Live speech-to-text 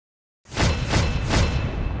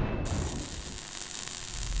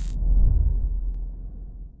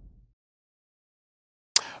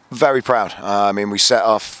Very proud. I mean, we set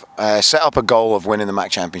up a goal of winning the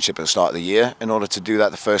MAC championship at the start of the year. In order to do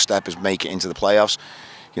that, the first step is make it into the playoffs.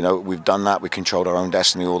 You know, we've done that. We controlled our own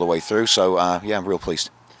destiny all the way through. So, yeah, I'm real pleased.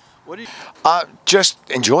 What do you? Just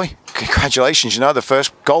enjoy. Congratulations. You know, the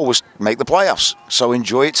first goal was make the playoffs. So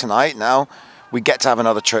enjoy it tonight. Now we get to have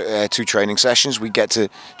another 2 training sessions. We get to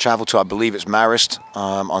travel to, I believe it's Marist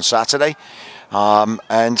on Saturday.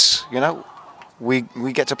 And, you know, we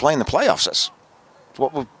get to play in the playoffs.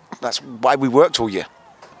 That's why we worked all year.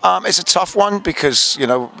 It's a tough one because, you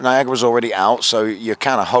know, Niagara's already out, so you're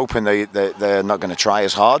kind of hoping they're not going to try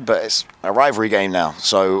as hard, but it's a rivalry game now,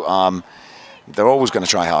 so they're always going to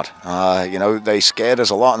try hard. You know, they scared us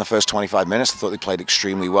a lot in the first 25 minutes. I thought they played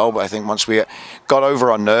extremely well, but I think once we got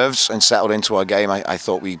over our nerves and settled into our game, I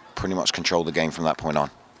thought we pretty much controlled the game from that point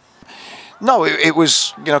on. No, it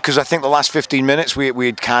was, you know, because I think the last 15 minutes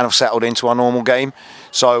we'd kind of settled into our normal game,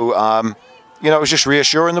 so you know, it was just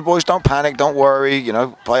reassuring the boys, don't panic, don't worry, you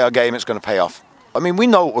know, play our game, it's going to pay off. I mean, we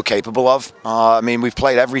know what we're capable of. I mean, we've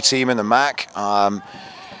played every team in the MAC.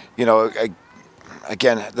 You know,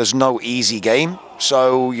 again, there's no easy game,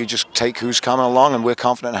 so you just take who's coming along, and we're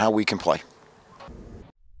confident in how we can play.